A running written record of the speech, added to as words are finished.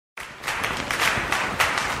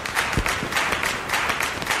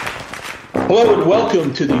Hello and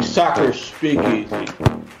welcome to the Soccer Speakeasy.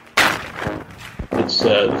 It's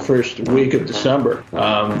the first week of December,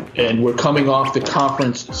 and we're coming off the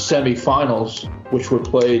conference semifinals, which were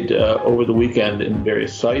played over the weekend in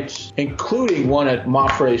various sites, including one at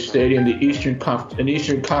Mapfre Stadium, an Eastern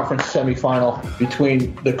Conference semifinal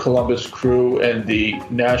between the Columbus Crew and the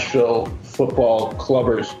Nashville Football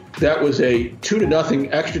Clubbers. That was a 2-0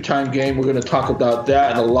 extra time game. We're going to talk about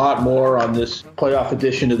that and a lot more on this playoff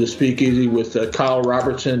edition of the Speakeasy with Kyle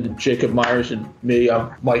Robertson, Jacob Myers, and me.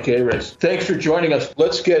 I'm Mike Ayres. Thanks for joining us.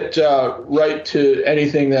 Let's get right to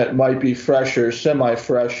anything that might be fresh or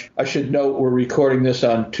semi-fresh. I should note we're recording this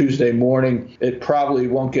on Tuesday morning. It probably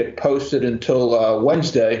won't get posted until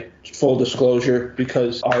Wednesday, full disclosure,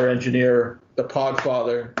 because our engineer, the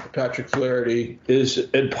Podfather, Patrick Flaherty, is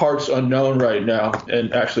in parts unknown right now,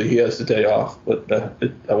 and actually he has the day off, but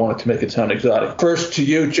I wanted to make it sound exotic. First to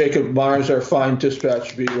you, Jacob Myers, our fine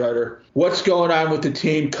Dispatch beat writer. What's going on with the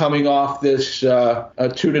team coming off this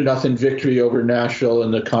 2-0 victory over Nashville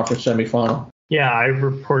in the conference semifinal? Yeah, I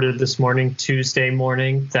reported this morning, Tuesday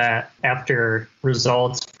morning, that after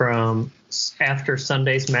results from after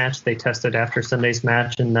Sunday's match, they tested after Sunday's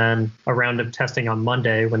match, and then a round of testing on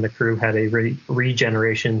Monday when the Crew had a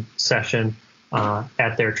regeneration session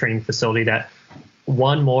at their training facility, that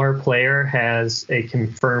one more player has a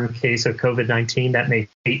confirmed case of COVID-19. That made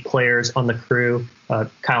 8 players on the Crew.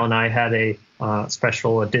 Kyle and I had a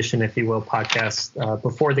special edition, if you will, podcast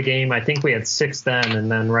before the game. I think we had 6 then, and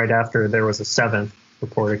then right after there was a 7th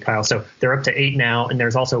reported, Kyle. So they're up to 8 now, and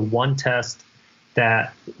there's also one test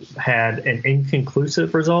that had an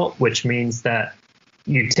inconclusive result, which means that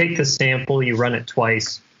you take the sample, you run it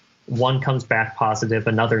twice, one comes back positive,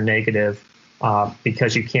 another negative,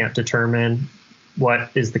 because you can't determine what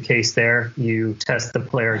is the case there. You test the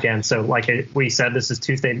player again. So like we said, this is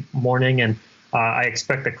Tuesday morning, and I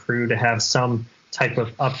expect the Crew to have some type of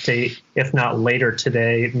update, if not later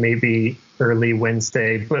today, maybe early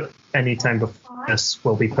Wednesday, but anytime before this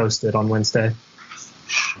will be posted on Wednesday.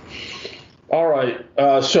 All right.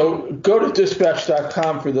 So go to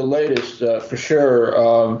dispatch.com for the latest, for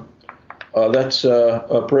sure. That's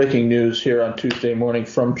breaking news here on Tuesday morning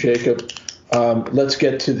from Jacob. Let's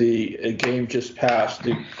get to the game just passed.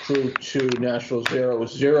 The Crew 2, Nashville 0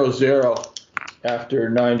 was 0-0 after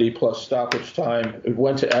 90-plus stoppage time. It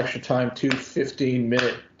went to extra time, 2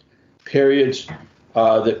 15-minute periods.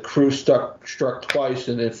 The Crew struck twice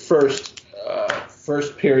in the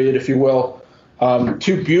first period, if you will.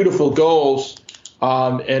 2 beautiful goals,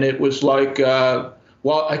 and it was like,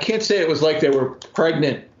 well, I can't say it was like they were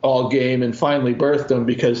pregnant all game and finally birthed them,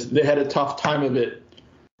 because they had a tough time of it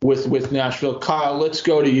with Nashville. Kyle, let's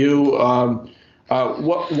go to you.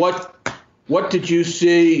 What did you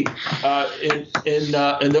see in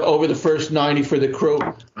the over the first 90 for the Crew?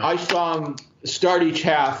 I saw them start each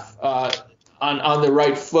half on the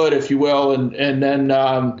right foot, if you will, and then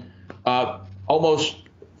almost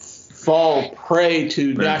fall prey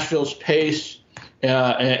to Nashville's pace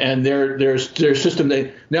and their system.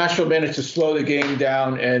 Nashville managed to slow the game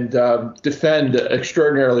down and defend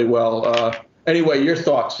extraordinarily well. Anyway, your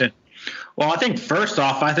thoughts? Well, I think first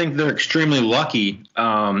off, I think they're extremely lucky.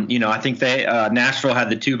 I think Nashville had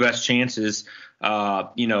the 2 best chances,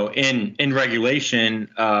 in regulation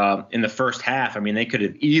in the first half. I mean, they could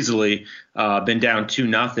have easily been down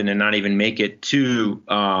 2-0 and not even make it to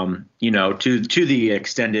the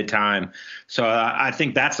extended time. So I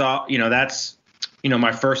think that's all. That's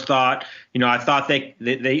my first thought. I thought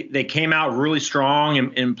they came out really strong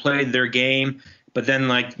and played their game, but then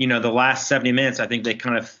the last 70 minutes, I think they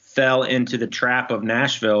kind of fell into the trap of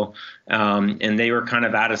Nashville, and they were kind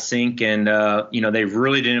of out of sync, and they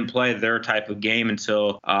really didn't play their type of game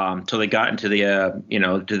until they got into the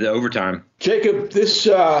to the overtime. Jacob, this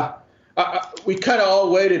we kind of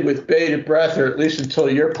all waited with bated breath, or at least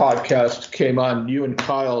until your podcast came on, you and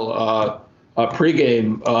Kyle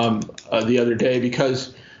pregame the other day,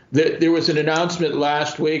 because there was an announcement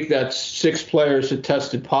last week that 6 players had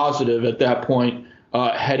tested positive at that point.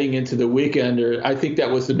 Heading into the weekend, or I think that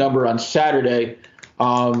was the number on Saturday,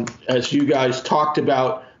 as you guys talked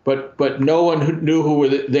about, but no one knew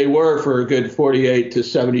who they were for a good 48 to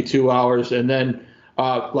 72 hours. And then,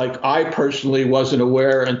 I personally wasn't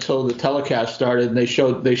aware until the telecast started, and they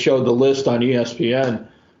showed the list on ESPN.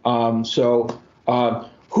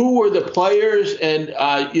 Who were the players? And,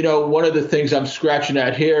 one of the things I'm scratching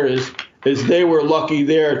at here is they were lucky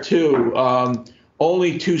there too.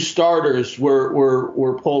 Only 2 starters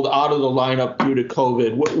were pulled out of the lineup due to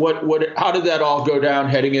COVID. How did that all go down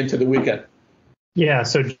heading into the weekend? Yeah,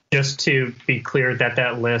 so just to be clear,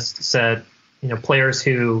 that list said, players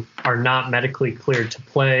who are not medically cleared to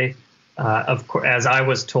play, Of course, as I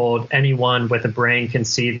was told, anyone with a brain can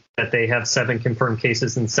see that they have 7 confirmed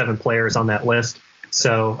cases and 7 players on that list.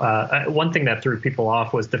 So one thing that threw people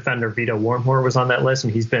off was defender Vito Wormhor was on that list,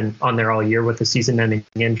 and he's been on there all year with a season-ending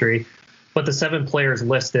injury. But the 7 players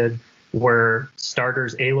listed were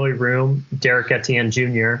starters Aloy Room, Derek Etienne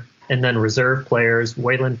Jr., and then reserve players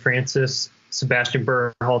Waylon Francis, Sebastian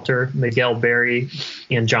Berhalter, Miguel Berry,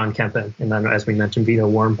 and John Kempen. And then, as we mentioned, Vito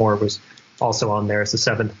Wormhor was also on there as the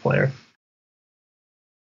 7th player.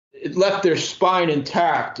 It left their spine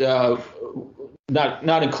intact,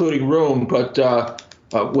 not including Room, but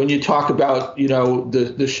when you talk about,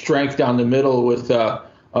 the strength down the middle with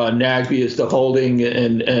Nagbe as the holding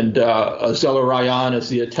and Zelarayan as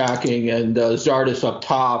the attacking and Zardes up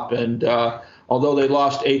top. And although they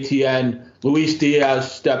lost ATN, Luis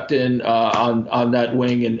Diaz stepped in on that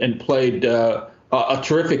wing and played a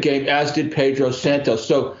terrific game, as did Pedro Santos.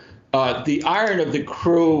 So the iron of the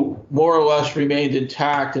crew more or less remained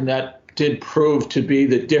intact, and that did prove to be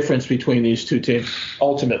the difference between these two teams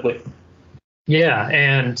ultimately. Yeah,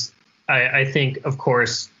 and I think, of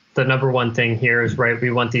course, the number one thing here is, right,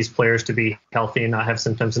 we want these players to be healthy and not have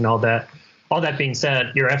symptoms and all that. All that being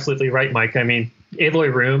said, you're absolutely right, Mike. I mean,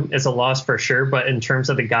 Aloy Room is a loss for sure, but in terms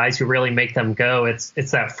of the guys who really make them go, it's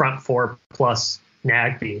that front 4 plus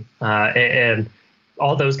Nagbe. And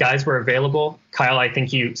all those guys were available. Kyle, I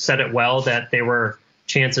think you said it well that they were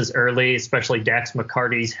chances early, especially Dax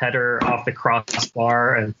McCarty's header off the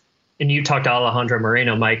crossbar. And you talked to Alejandro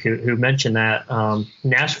Moreno, Mike, who mentioned that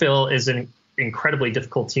Nashville is an incredibly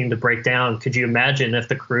difficult team to break down. Could you imagine if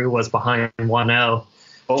the Crew was behind 1-0,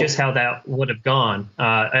 just how that would have gone?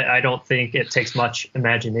 I don't think it takes much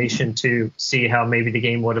imagination to see how maybe the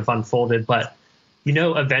game would have unfolded, but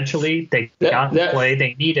eventually they got the play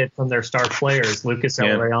they needed from their star players. Lucas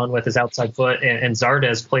Zelarayan with his outside foot, and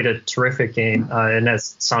Zardes played a terrific game. And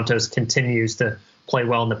as Santos continues to play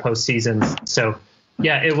well in the postseason. So,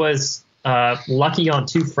 yeah, it was lucky on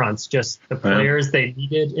 2 fronts. Just the players they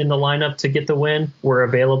needed in the lineup to get the win were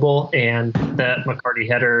available, and that McCarty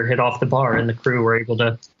header hit off the bar, and the Crew were able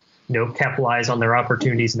to, capitalize on their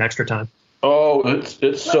opportunities in extra time. Oh,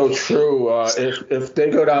 it's so true. If they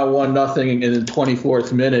go down 1-0 in the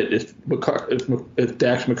 24th minute, if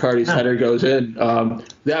Dax McCarty's header goes in,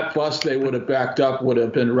 that bus they would have backed up would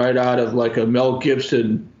have been right out of like a Mel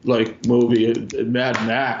Gibson movie, Mad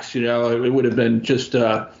Max. It would have been just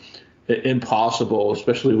impossible,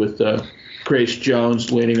 especially with Grace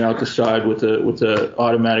Jones leaning out the side with the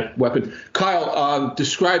automatic weapon. Kyle,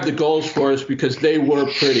 describe the goals for us because they were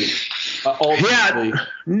pretty. Ultimately.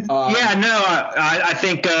 I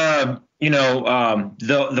think the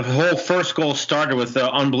whole first goal started with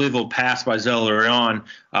the unbelievable pass by Zelarayan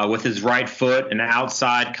with his right foot, an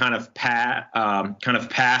outside kind of pass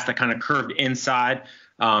that kind of curved inside.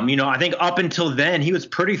 I think up until then he was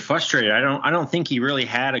pretty frustrated. I don't think he really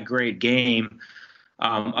had a great game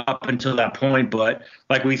up until that point. But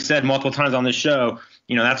like we've said multiple times on this show,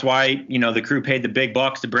 that's why the Crew paid the big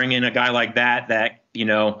bucks to bring in a guy like that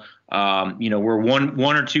where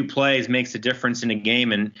one or 2 plays makes a difference in a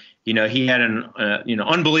game. And he had an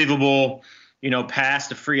unbelievable pass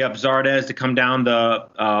to free up Zardes to come down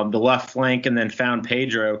the left flank, and then found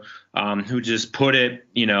Pedro, who just put it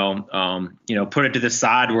put it to the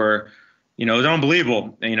side where it was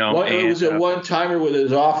unbelievable. It was a one-timer with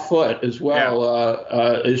his off foot as well.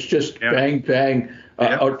 It's just bang bang.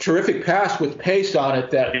 A terrific pass with pace on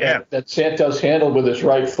it that Santos handled with his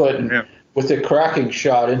right foot and with a cracking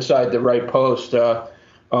shot inside the right post.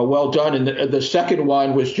 Well done. And the second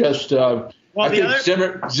one was just Zimmerman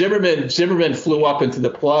flew up into the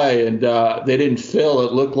play and they didn't fill,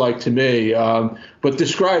 it looked like to me. But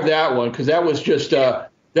describe that one, because that was just a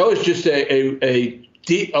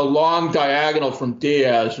long diagonal from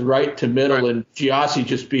Diaz right to middle, and Giassi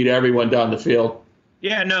just beat everyone down the field.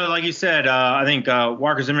 Yeah, no, like you said, I think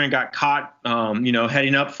Walker Zimmerman got caught,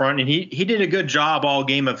 heading up front, and he did a good job all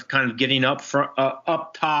game of kind of getting up front,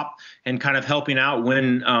 up top, and kind of helping out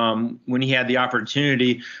when he had the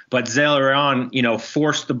opportunity. But Zelarayan,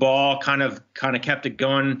 forced the ball, kind of kept it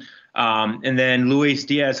going, and then Luis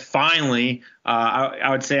Diaz finally, I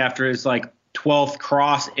would say after his 12th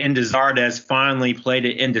cross into Zardes, finally played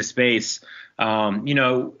it into space.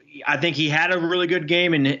 I think he had a really good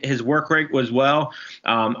game, and his work rate was well.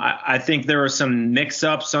 I think there were some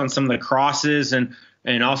mix-ups on some of the crosses, and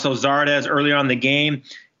also Zardes earlier on in the game,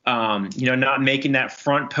 not making that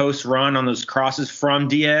front post run on those crosses from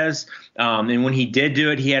Diaz. And when he did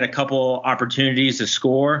do it, he had a couple opportunities to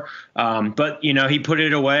score. But, he put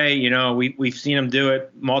it away. We've seen him do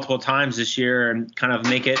it multiple times this year and kind of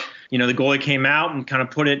make it the goalie came out and kind of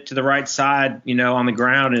put it to the right side, on the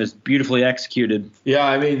ground, and it was beautifully executed. Yeah,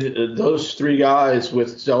 I mean, those three guys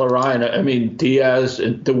with Zelarayan, I mean, Diaz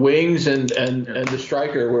and the wings and the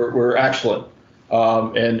striker were excellent.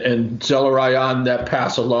 And Zelarayan, that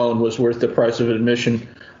pass alone was worth the price of admission.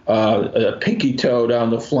 A pinky toe down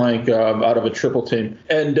the flank out of a triple team.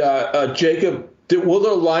 And Jacob, will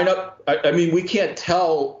their lineup? I mean, we can't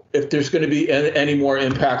tell if there's going to be any more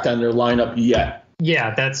impact on their lineup yet.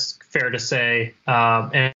 Yeah, that's fair to say.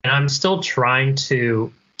 And I'm still trying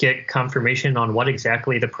to get confirmation on what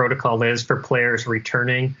exactly the protocol is for players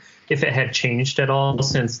returning, if it had changed at all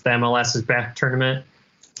since the MLS's back tournament.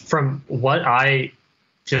 From what I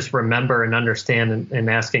just remember and understand and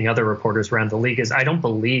asking other reporters around the league is I don't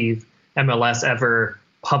believe MLS ever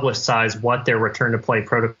publicized what their return to play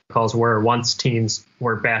protocols were once teams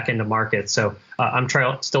were back in the market. So I'm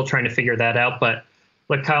still trying to figure that out. But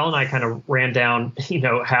like Kyle and I kind of ran down,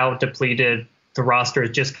 how depleted the roster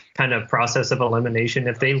is, just kind of process of elimination.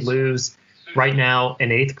 If they lose right now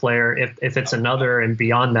an eighth player, if it's another and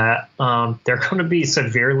beyond that, they're going to be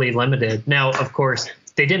severely limited. Now, of course,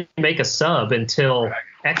 they didn't make a sub until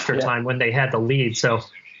extra time when they had the lead. So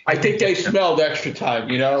I think they smelled extra time,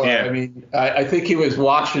 Yeah. I mean, I think he was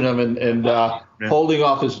watching them and holding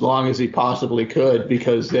off as long as he possibly could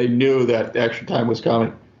because they knew that extra time was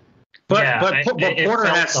coming. But Porter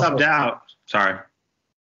had subbed out. Sorry.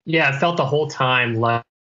 Yeah, I felt the whole time like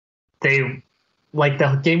the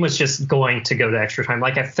game was just going to go to extra time.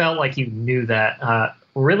 Like I felt like you knew that.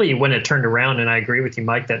 Really, when it turned around, and I agree with you,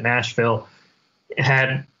 Mike, that Nashville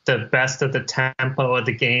had the best of the tempo of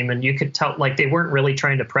the game, and you could tell like they weren't really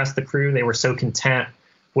trying to press the Crew. They were so content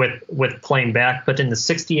with playing back. But in the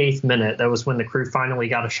 68th minute, that was when the Crew finally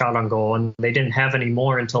got a shot on goal, and they didn't have any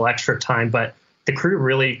more until extra time. But the Crew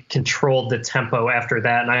really controlled the tempo after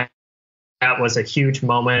that, and that was a huge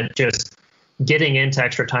moment, just getting into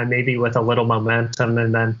extra time, maybe with a little momentum,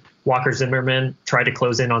 and then Walker Zimmerman tried to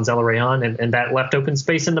close in on Zelarayan, and that left open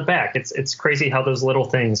space in the back. It's crazy how those little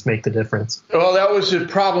things make the difference. Well, that was the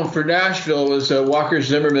problem for Nashville, was Walker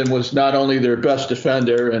Zimmerman was not only their best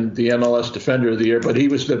defender and the MLS Defender of the Year, but he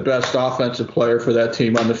was the best offensive player for that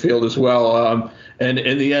team on the field as well. And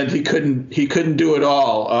in the end, he couldn't do it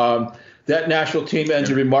all. That Nashville team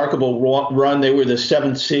ends a remarkable run. They were the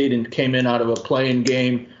 7th seed and came in out of a play-in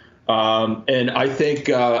game. And I think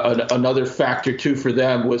another factor, too, for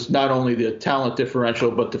them was not only the talent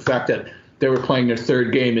differential, but the fact that they were playing their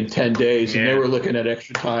 3rd game in 10 days, and they were looking at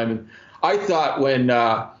extra time. And I thought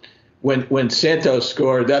when Santos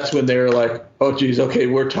scored, that's when they were like, oh, geez, okay,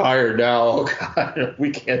 we're tired now. Oh, God,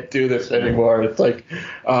 we can't do this anymore. It's like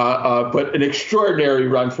but an extraordinary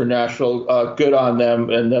run for Nashville. Good on them,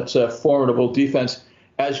 and that's a formidable defense.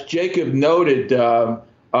 As Jacob noted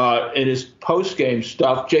in his post-game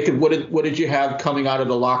stuff, Jacob, what did you have coming out of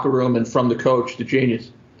the locker room and from the coach, the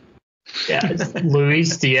genius? Yeah,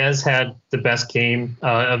 Luis Diaz had the best game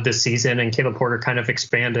of the season, and Caleb Porter kind of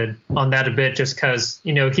expanded on that a bit just because,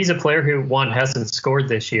 he's a player who, hasn't scored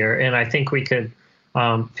this year. And I think we could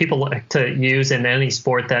people like to use in any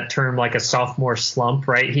sport that term like a sophomore slump,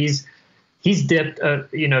 right? He's dipped,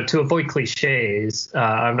 to avoid cliches.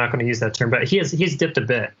 I'm not going to use that term, but he's dipped a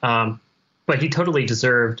bit. But he totally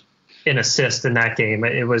deserved an assist in that game.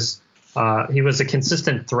 It was he was a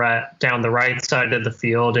consistent threat down the right side of the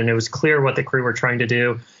field, and it was clear what the Crew were trying to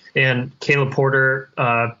do. And Caleb Porter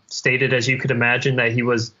stated, as you could imagine, that he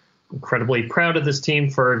was incredibly proud of this team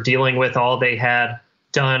for dealing with all they had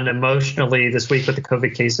done emotionally this week with the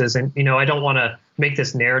COVID cases. And, I don't want to make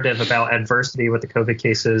this narrative about adversity with the COVID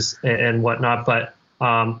cases and whatnot, but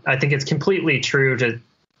I think it's completely true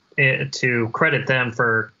to credit them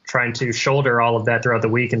for trying to shoulder all of that throughout the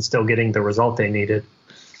week and still getting the result they needed.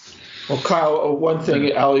 Well, Kyle, one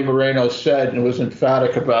thing Ali Moreno said and was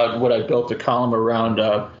emphatic about what I built a column around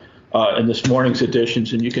in this morning's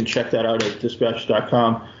editions, and you can check that out at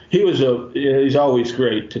dispatch.com. He's always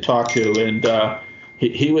great to talk to, and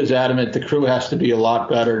he was adamant the Crew has to be a lot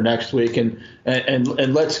better next week, and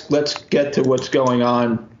let's get to what's going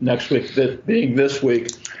on next week, being this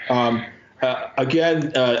week.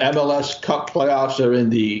 Again, MLS Cup playoffs are in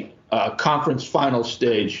the conference final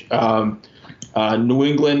stage. New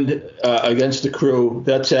England against the Crew.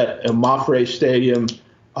 That's at Mapfre Stadium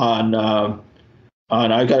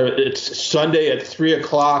it's Sunday at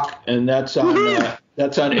 3:00, and that's on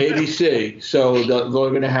ABC. So they're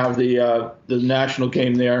going to have the national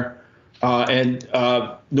game there, and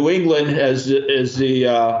New England is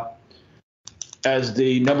the as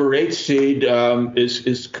the number 8 seed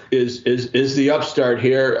is the upstart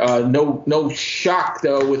here. No shock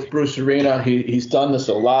though with Bruce Arena. He's done this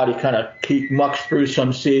a lot. He mucks through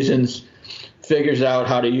some seasons, figures out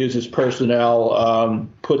how to use his personnel,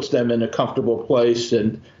 puts them in a comfortable place,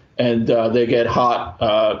 and they get hot.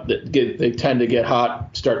 They tend to get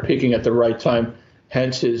hot, start peaking at the right time.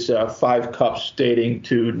 Hence his 5 cups dating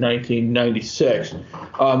to 1996.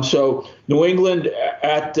 So New England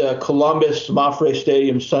at Columbus, Mafre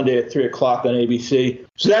Stadium, Sunday at 3 o'clock on ABC.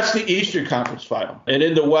 So that's the Eastern Conference Final. And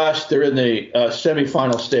in the West, they're in the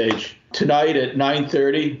semifinal stage. Tonight at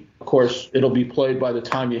 9:30, of course, it'll be played by the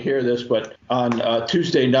time you hear this, but on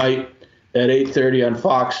Tuesday night at 8:30 on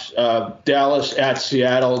Fox, Dallas at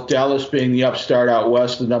Seattle, Dallas being the upstart out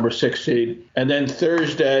west, the number 6 seed. And then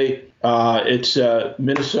Thursday, it's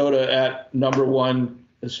Minnesota at number 1,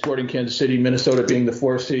 Sporting Kansas City, Minnesota being the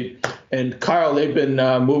 4th seed. And Kyle, they've been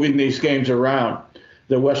moving these games around.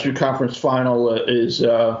 The Western Conference Final is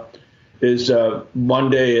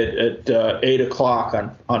Monday at 8 o'clock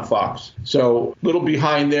on Fox. So a little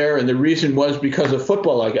behind there, and the reason was because of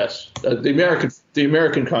football, I guess, the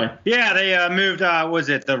American kind. Yeah, they moved.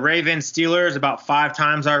 The Ravens Steelers about 5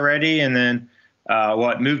 times already, and then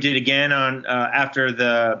moved it again on after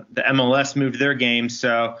the MLS moved their game.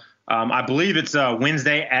 So I believe it's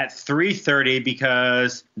Wednesday at 3:30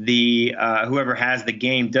 because the whoever has the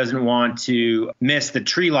game doesn't want to miss the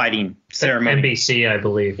tree lighting ceremony. NBC, I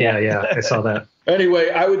believe. Yeah, I saw that. Anyway,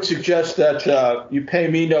 I would suggest that you pay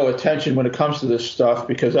me no attention when it comes to this stuff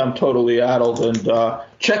because I'm totally addled, and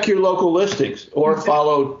check your local listings or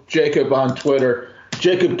follow Jacob on Twitter.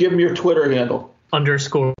 Jacob, give him your Twitter handle.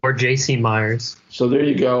 _JC Myers. So there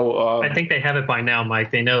you go. I think they have it by now,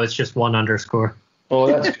 Mike. They know it's just 1 underscore. Oh,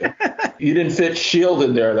 that's good. You didn't fit Shield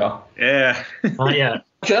in there, though. Yeah. Not yet.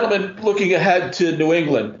 Gentlemen, looking ahead to New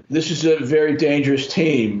England, this is a very dangerous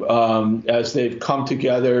team as they've come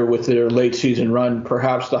together with their late season run,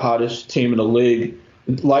 perhaps the hottest team in the league.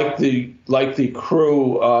 Like the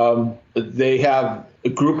Crew, they have a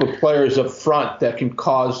group of players up front that can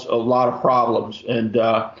cause a lot of problems. And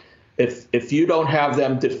if you don't have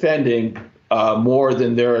them defending more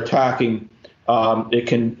than they're attacking,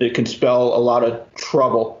 it can spell a lot of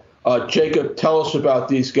trouble. Jacob, tell us about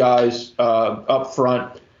these guys up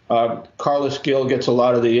front. Carlos Gil gets a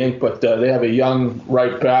lot of the ink, but they have a young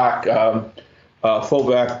right back,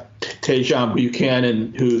 fullback Tejan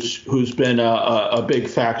Buchanan, who's been a big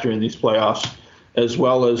factor in these playoffs, as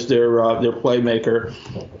well as their playmaker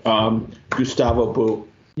Gustavo Bou.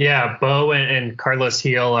 Yeah, Bo and Carlos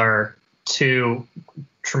Gil are 2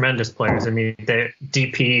 tremendous players. I mean, they're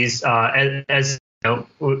DPs. As you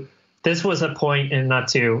know, this was a point, and not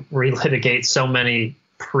to relitigate so many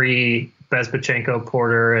pre-Bezbachenko,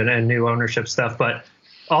 Porter, and new ownership stuff, but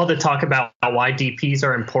all the talk about why DPs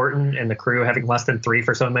are important and the Crew having less than 3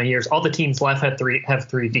 for so many years. All the teams left have 3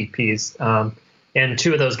 DPs. And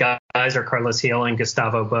 2 of those guys are Carlos Gil and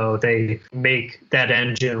Gustavo Bou. They make that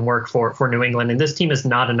engine work for New England. And this team is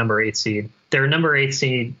not a number 8 seed. They're a number 8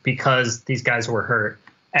 seed because these guys were hurt.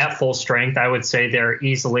 At full strength, I would say they're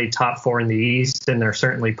easily top 4 in the East, and they're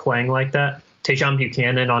certainly playing like that. Tejan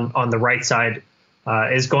Buchanan on the right side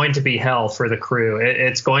is going to be hell for the Crew.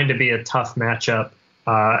 It's going to be a tough matchup.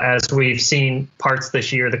 As we've seen parts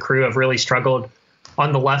this year, the Crew have really struggled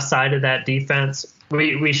on the left side of that defense.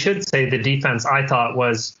 We should say the defense, I thought,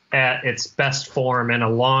 was at its best form in a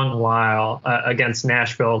long while against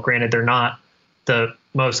Nashville. Granted, they're not the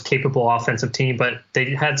most capable offensive team, but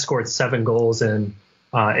they had scored 7 goals in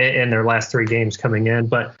their last 3 games coming in.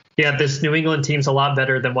 But yeah, this New England team's a lot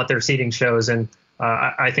better than what their seeding shows, and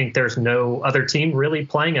I think there's no other team really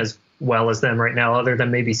playing as well as them right now, other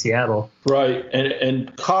than maybe Seattle. Right,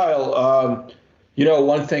 and Kyle,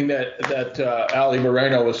 one thing that Ali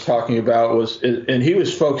Moreno was talking about was, and he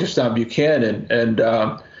was focused on Buchanan, and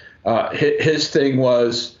his thing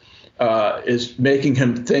was is making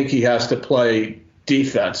him think he has to play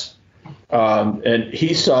defense, and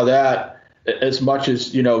he saw that as much as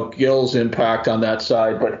Gil's impact on that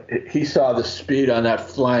side, but he saw the speed on that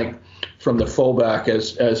flank from the fullback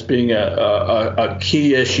as being a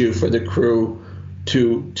key issue for the Crew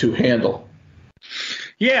to handle.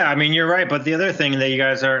 Yeah, I mean, you're right. But the other thing that you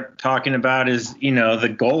guys aren't talking about is, the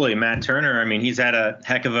goalie, Matt Turner. I mean, he's had a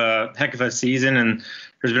heck of a season, and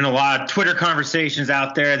there's been a lot of Twitter conversations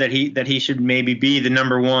out there that he should maybe be the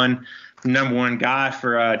number one guy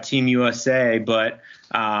for Team USA. But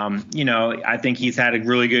I think he's had a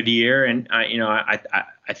really good year, and I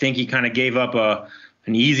think he kind of gave up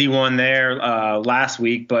an easy one there last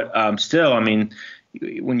week. But still, I mean,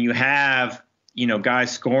 when you have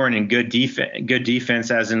guys scoring and good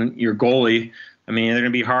defense as in your goalie. I mean, they're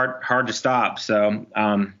going to be hard to stop. So,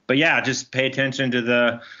 but yeah, just pay attention to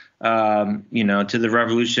the, to the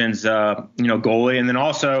Revolution's, goalie. And then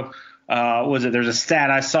also, there's a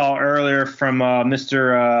stat I saw earlier from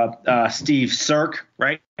Mr. Steve Sirk,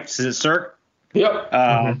 right? Is it Sirk?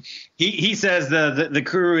 Yep. He says the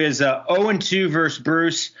Crew is 0-2 versus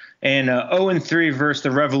Bruce and 0-3 versus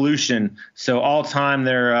the Revolution. So all time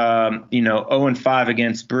they're 0-5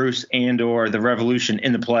 against Bruce and or the Revolution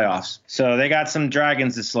in the playoffs. So they got some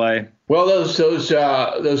dragons to slay. Well, those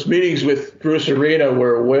meetings with Bruce Arena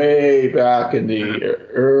were way back in the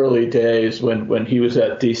early days when he was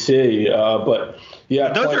at DC. But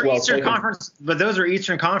yeah, those are Eastern Conference. But those are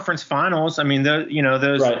Eastern Conference finals. I mean,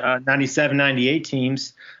 those right. 97, 98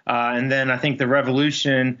 teams, and then I think the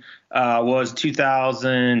Revolution was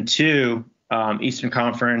 2002 Eastern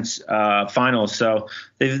Conference finals. So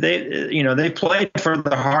they played for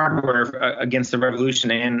the hardware against the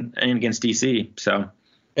Revolution and against DC. So.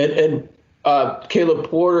 And Caleb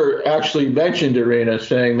Porter actually mentioned Arena,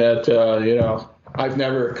 saying that, I've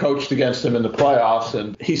never coached against him in the playoffs.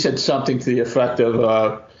 And he said something to the effect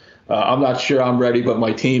of, I'm not sure I'm ready, but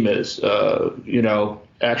my team is,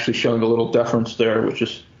 actually showing a little deference there, which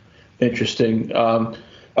is interesting.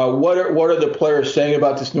 What are the players saying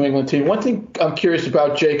about this New England team? One thing I'm curious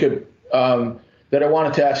about, Jacob, that I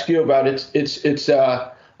wanted to ask you about, it's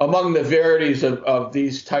among the verities of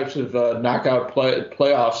these types of knockout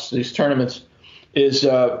playoffs, these tournaments, is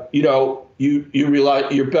you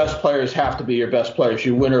realize your best players have to be your best players.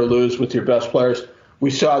 You win or lose with your best players. We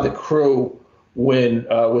saw the Crew win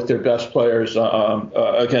with their best players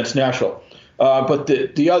against Nashville. But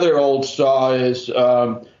the other old saw is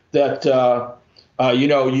that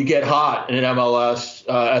you get hot in MLS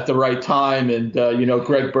at the right time, and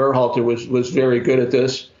Greg Berhalter was very good at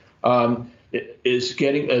this. Is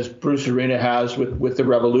getting, as Bruce Arena has with the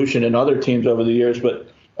Revolution and other teams over the years,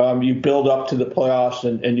 but you build up to the playoffs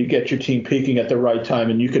and you get your team peaking at the right time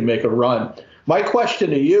and you can make a run. My question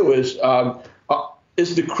to you is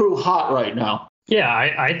the Crew hot right now? Yeah,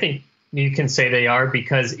 I think you can say they are,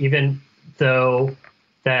 because even though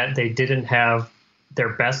that they didn't have their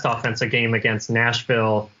best offensive game against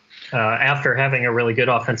Nashville, after having a really good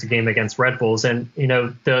offensive game against Red Bulls, and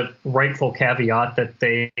the rightful caveat that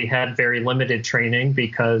they had very limited training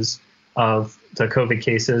because of the COVID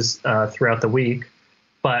cases throughout the week.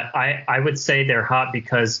 But I would say they're hot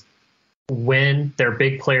because when their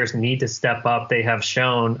big players need to step up, they have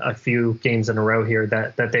shown a few games in a row here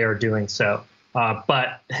that they are doing so.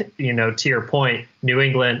 But to your point, New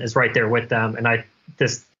England is right there with them, and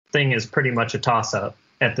this thing is pretty much a toss-up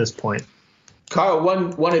at this point. Kyle,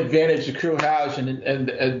 one advantage the Crew has,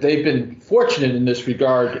 and they've been fortunate in this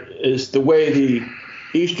regard, is the way the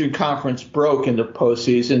Eastern Conference broke in the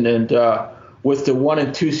postseason, and with the 1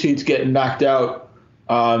 and 2 seeds getting knocked out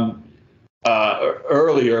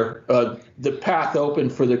earlier, the path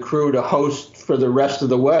opened for the Crew to host for the rest of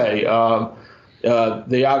the way.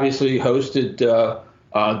 They obviously hosted the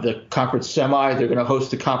conference semi. They're going to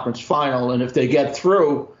host the conference final, and if they get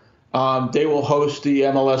through, they will host the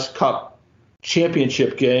MLS Cup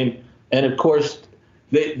championship game. And of course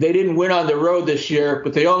they didn't win on the road this year,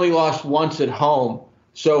 but they only lost once at home,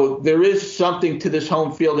 so there is something to this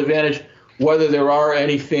home field advantage, whether there are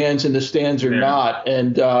any fans in the stands or not.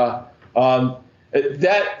 And that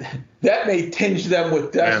may tinge them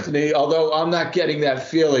with destiny, although I'm not getting that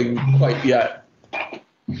feeling quite yet.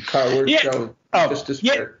 Kyle,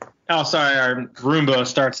 Oh, sorry, our Roomba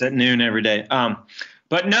starts at noon every day.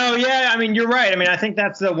 But no, yeah, I mean, you're right. I mean, I think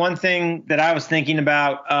that's the one thing that I was thinking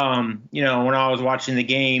about, when I was watching the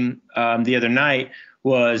game the other night,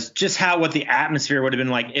 was just what the atmosphere would have been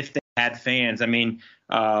like if they had fans. I mean,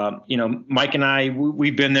 Mike and I,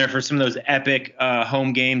 we've been there for some of those epic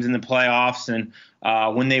home games in the playoffs. And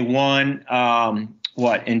when they won,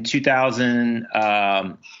 in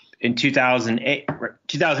 2008,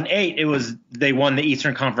 they won the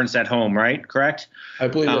Eastern Conference at home, right? Correct? I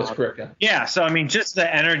believe that's correct. Yeah. So I mean, just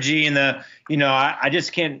the energy and I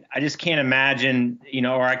just can't imagine,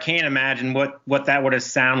 or I can't imagine what that would have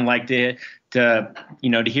sounded like to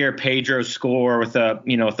hear Pedro score with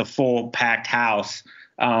with a full packed house.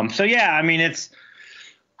 So yeah, I mean, it's,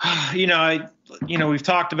 we've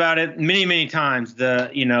talked about it many times.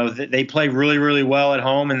 They play really, really well at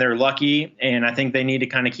home, and they're lucky, and I think they need to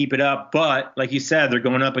kind of keep it up. But like you said, they're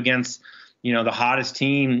going up against, the hottest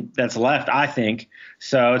team that's left, I think.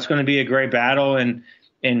 So it's going to be a great battle, and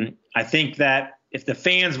I think that if the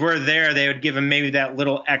fans were there, they would give them maybe that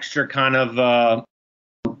little extra kind of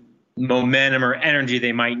momentum or energy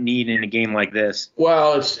they might need in a game like this.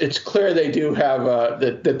 Well, it's clear they do have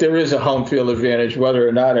that there is a home field advantage, whether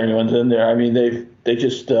or not anyone's in there. I mean, they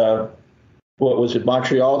just what was it,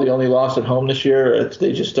 Montreal, the only loss at home this year?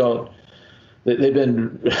 They just don't. They've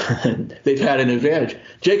been they've had an advantage.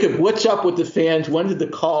 Jacob, what's up with the fans? When did the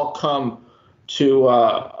call come to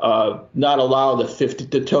not allow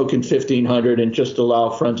the token 1,500 and just allow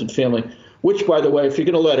friends and family? Which, by the way, if you're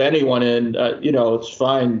going to let anyone in, it's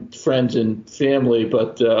fine, friends and family,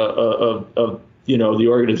 but the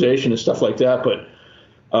organization and stuff like that. But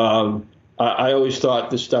I always thought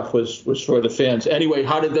this stuff was for the fans. Anyway,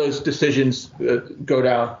 how did those decisions go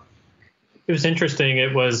down? It was interesting.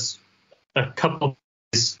 It was a couple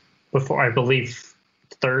days before, I believe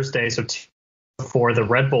Thursday, so before the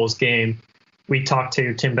Red Bulls game, we talked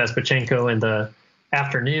to Tim Bezpachenko in the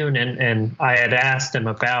afternoon, and I had asked him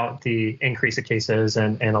about the increase of cases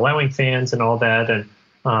and allowing fans and all that, and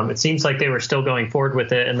it seems like they were still going forward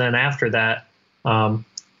with it. And then after that,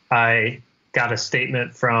 I got a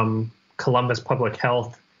statement from Columbus Public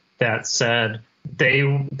Health that said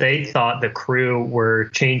they thought the Crew were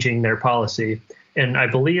changing their policy. And I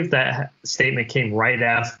believe that statement came right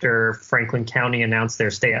after Franklin County announced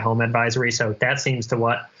their stay-at-home advisory. So that seems to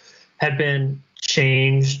what had been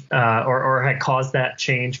changed or had caused that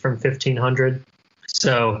change from 1,500.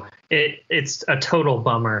 So it's a total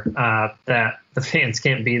bummer that the fans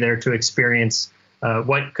can't be there to experience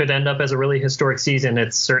what could end up as a really historic season.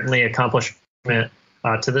 It's certainly an accomplishment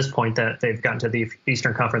to this point that they've gotten to the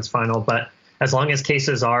Eastern Conference Final. But as long as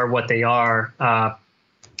cases are what they are,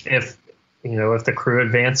 if the Crew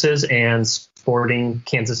advances and Sporting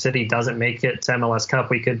Kansas City doesn't make it to MLS Cup,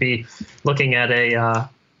 we could be looking at a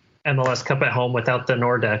MLS Cup at home without the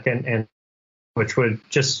Nordic, and which would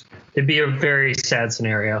it'd be a very sad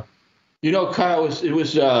scenario. Kyle, it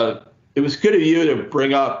was good of you to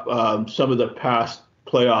bring up some of the past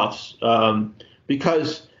playoffs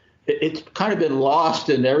because it's kind of been lost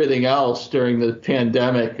in everything else during the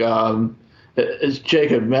pandemic. As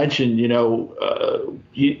Jacob mentioned, you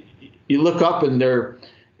look up and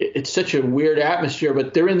it's such a weird atmosphere,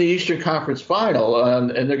 but they're in the Eastern Conference Final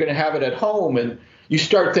and they're going to have it at home. And you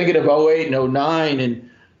start thinking of 08 and 09 and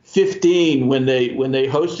 15 when they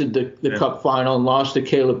hosted the Cup final and lost to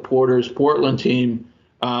Caleb Porter's Portland team.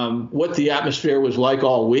 What the atmosphere was like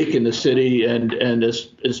all week in the city and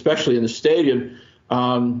especially in the stadium.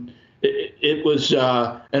 It was,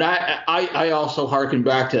 and I also harken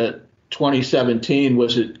back to 2017.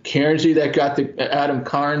 Was it Cairnsey that got Adam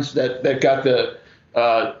Carnes that got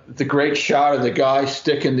the great shot of the guy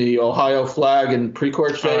sticking the Ohio flag in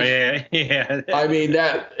Precourt space? Oh yeah. I mean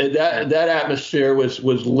that atmosphere was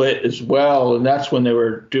lit as well, and that's when they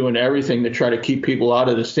were doing everything to try to keep people out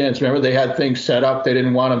of the stands. Remember, they had things set up; they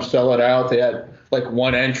didn't want them selling out. They had like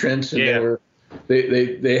one entrance, and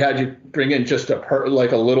they had you bring in just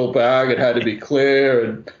a little bag. It had to be clear,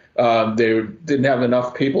 and they didn't have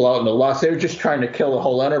enough people out in the lots. They were just trying to kill the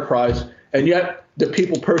whole enterprise, and yet the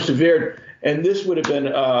people persevered. And this would have been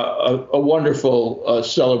a wonderful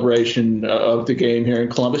celebration of the game here in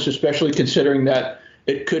Columbus, especially considering that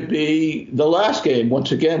it could be the last game.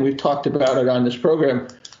 Once again, we've talked about it on this program.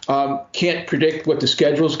 Can't predict what the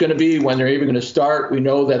schedule is going to be, when they're even going to start. We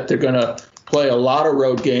know that they're going to play a lot of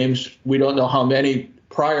road games. We don't know how many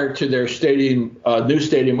prior to their new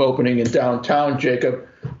stadium opening in downtown, Jacob.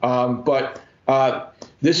 But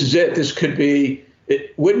this is it. This could be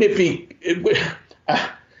 – wouldn't it be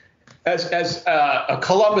As a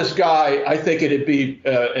Columbus guy, I think it'd be,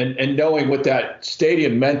 and knowing what that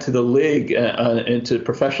stadium meant to the league and to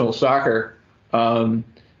professional soccer,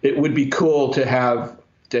 it would be cool to have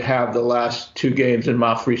the last two games in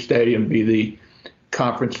MAPFRE Stadium be the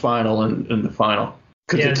conference final and the final.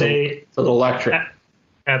 Because it's electric.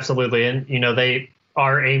 Absolutely, and they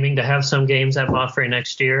are aiming to have some games at MAPFRE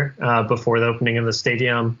next year before the opening of the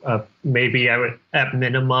stadium. Maybe at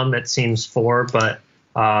minimum it seems 4, but.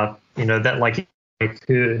 That like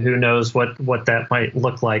who knows what that might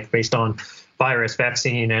look like based on virus,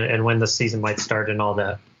 vaccine, and when the season might start and all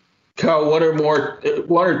that. Kyle, one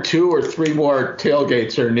or two or three more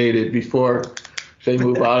tailgates are needed before they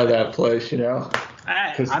move out of that place.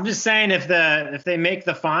 I'm just saying if they make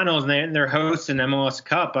the finals and they're hosting MLS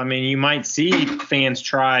Cup, I mean, you might see fans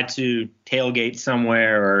try to tailgate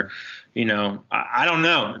somewhere or. I don't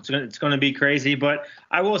know. It's going to be crazy. But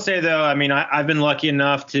I will say, though, I mean, I've been lucky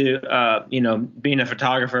enough to, being a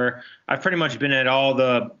photographer, I've pretty much been at all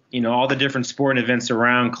the different sporting events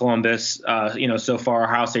around Columbus, so far,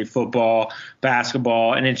 Ohio State football,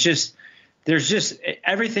 basketball. And it's just there's just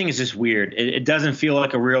everything is just weird. It doesn't feel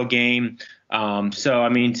like a real game. So I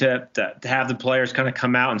mean, to have the players kind of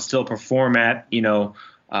come out and still perform at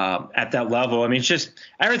at that level. I mean, it's just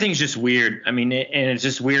everything's just weird. I mean, and it's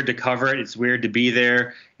just weird to cover it. It's weird to be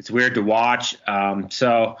there. It's weird to watch. And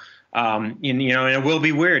it will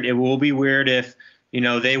be weird. It will be weird if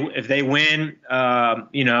they win,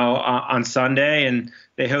 on Sunday and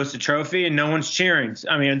they host a trophy and no one's cheering.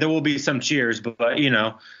 I mean, there will be some cheers, but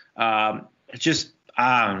it's just,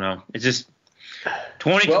 I don't know. It's just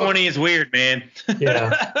 2020 is weird, man.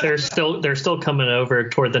 Yeah, they're still coming over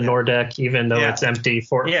toward the Nordeck, even though it's empty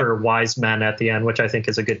for wise men at the end, which I think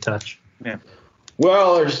is a good touch. Yeah.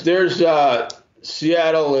 Well, there's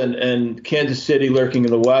Seattle and Kansas City lurking in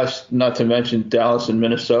the West, not to mention Dallas and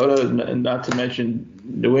Minnesota, and not to mention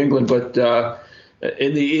New England. But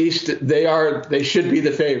in the East, they should be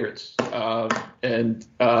the favorites.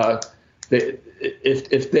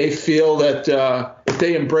 If they feel that if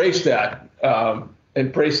they embrace that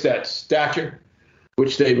stature,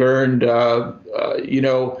 which they've earned,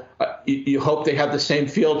 you hope they have the same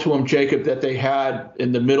feel to them, Jacob, that they had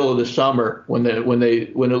in the middle of the summer when it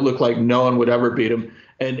looked like no one would ever beat them.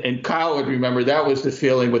 And Kyle would remember that was the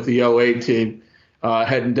feeling with the 08 team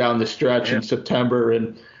heading down the stretch in September,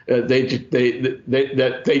 and they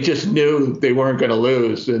just knew they weren't going to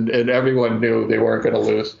lose, and everyone knew they weren't going to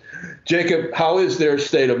lose. Jacob, how is their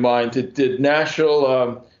state of mind? Did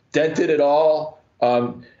Nashville dent it at all?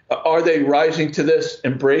 Are they rising to this,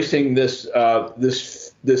 embracing this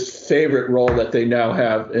favorite role that they now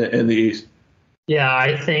have in the East? Yeah,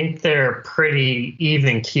 I think they're pretty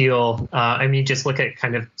even keel. I mean, just look at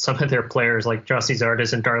kind of some of their players like Jussi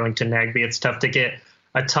Zardes and Darlington Nagbe. It's tough to get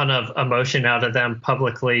a ton of emotion out of them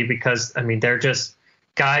publicly because, I mean, they're just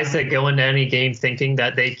guys that go into any game thinking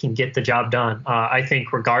that they can get the job done. I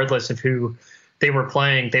think regardless of who they were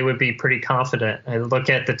playing, they would be pretty confident. I look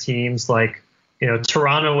at the teams like,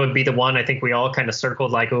 Toronto would be the one I think we all kind of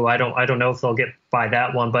circled like, oh, I don't know if they'll get by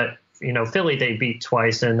that one. But, Philly, they beat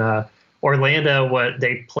twice. And Orlando,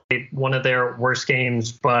 they played one of their worst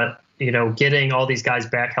games. But, getting all these guys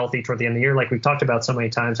back healthy toward the end of the year, like we've talked about so many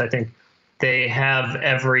times, I think they have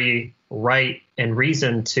every right and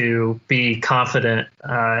reason to be confident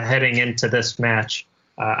heading into this match.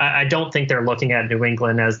 I don't think they're looking at New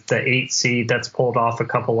England as the 8 seed that's pulled off a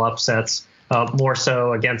couple upsets. More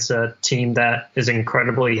so against a team that is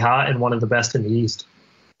incredibly hot and one of the best in the East.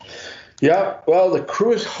 Yeah, well, the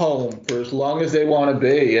Crew is home for as long as they want to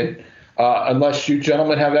be. And unless you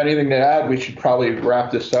gentlemen have anything to add, we should probably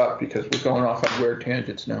wrap this up because we're going off on weird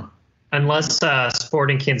tangents now. Unless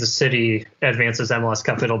Sporting Kansas City advances MLS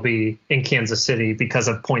Cup, it'll be in Kansas City because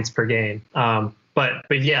of points per game. But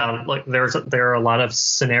yeah, like there are a lot of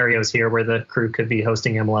scenarios here where the Crew could be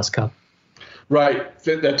hosting MLS Cup. Right.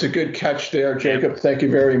 That's a good catch there, Jacob. Thank you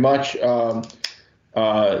very much. So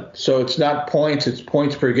it's not points, it's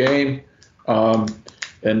points per game.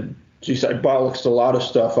 And geez, I bollocksed a lot of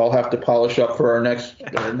stuff. I'll have to polish up for our next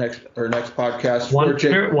podcast.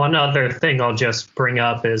 One other thing I'll just bring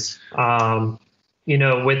up is,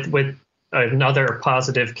 with another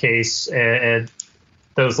positive case, and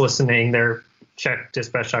those listening, check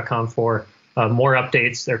dispatch.com for more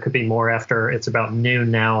updates. There could be more after it's about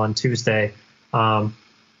noon now on Tuesday.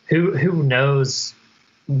 Who knows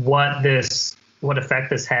what effect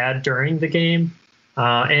this had during the game,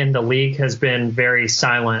 and the league has been very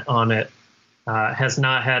silent on it, has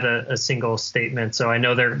not had a single statement. So I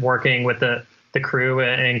know they're working with the Crew,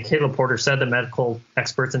 and Caleb Porter said the medical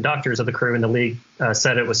experts and doctors of the Crew in the league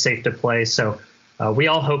said it was safe to play. So we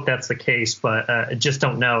all hope that's the case, but just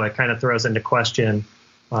don't know. It kind of throws into question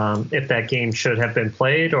if that game should have been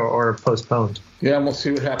played or postponed. Yeah, and we'll see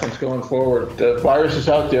what happens going forward. The virus is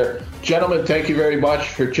out there. Gentlemen, thank you very much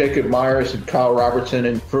for Jacob Myers and Kyle Robertson,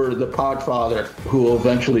 and for the Podfather, who will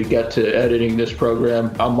eventually get to editing this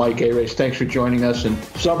program. I'm Mike A-Race. Thanks for joining us, and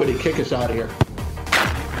somebody kick us out of here.